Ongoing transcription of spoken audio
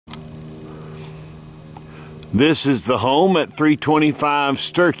This is the home at 325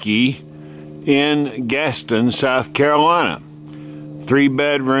 Sturkie in Gaston, South Carolina.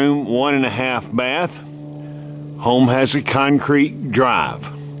 3-bedroom, 1.5 bath. Home has a concrete drive.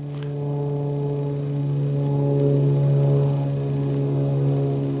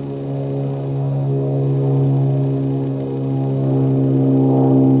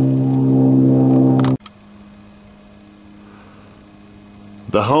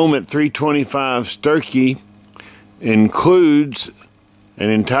 The home at 325 Sturkie includes an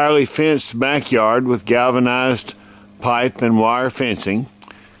entirely fenced backyard with galvanized pipe and wire fencing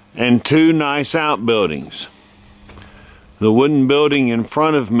and 2 nice outbuildings. The wooden building in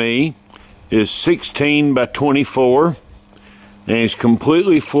front of me is 16 by 24 and is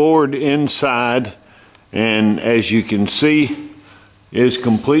completely floored inside, and as you can see is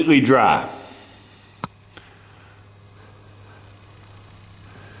completely dry.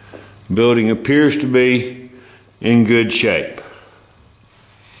 Building appears to be in good shape.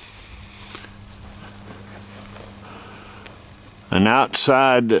 An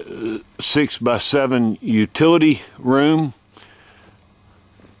outside 6 by 7 utility room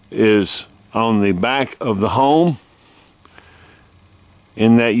is on the back of the home.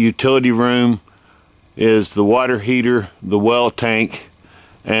 In that utility room is the water heater, the well tank,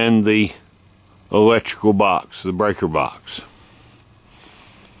 and the electrical box, the breaker box.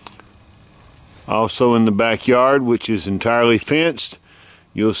 Also in the backyard, which is entirely fenced,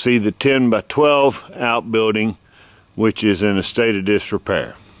 you'll see the 10 by 12 outbuilding, which is in a state of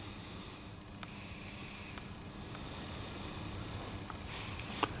disrepair.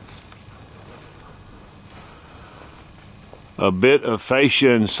 A bit of fascia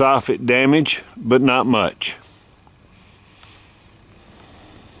and soffit damage, but not much.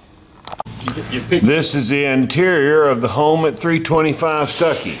 This is the interior of the home at 325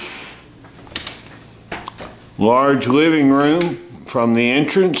 Sturkie. Large living room from the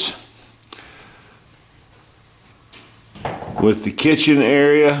entrance with the kitchen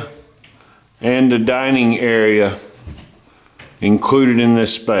area and the dining area included in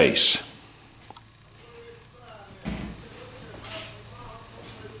this space.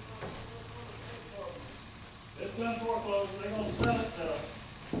 It's been foreclosed. They're going to sell it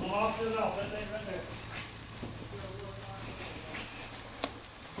to auction it off. That thing right there.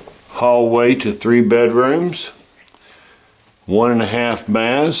 Hallway to 3 bedrooms, 1.5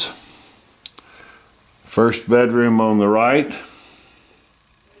 baths. First bedroom on the right.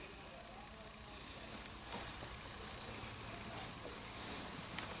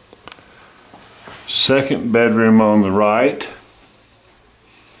 Second bedroom on the right.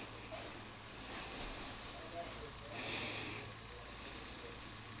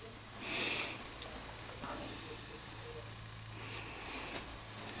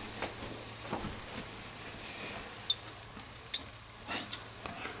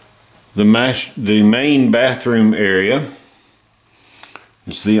 The main bathroom area.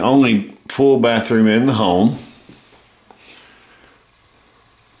 It's the only full bathroom in the home.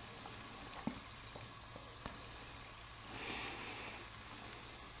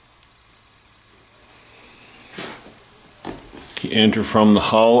 You enter from the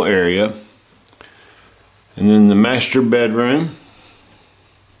hall area, and then the master bedroom.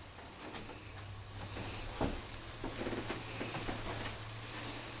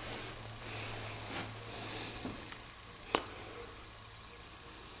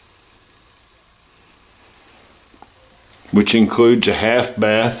 Which includes a half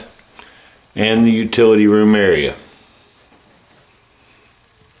bath and the utility room area.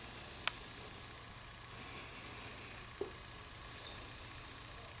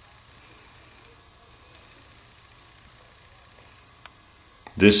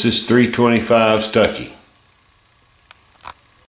 This is 325 Sturkie.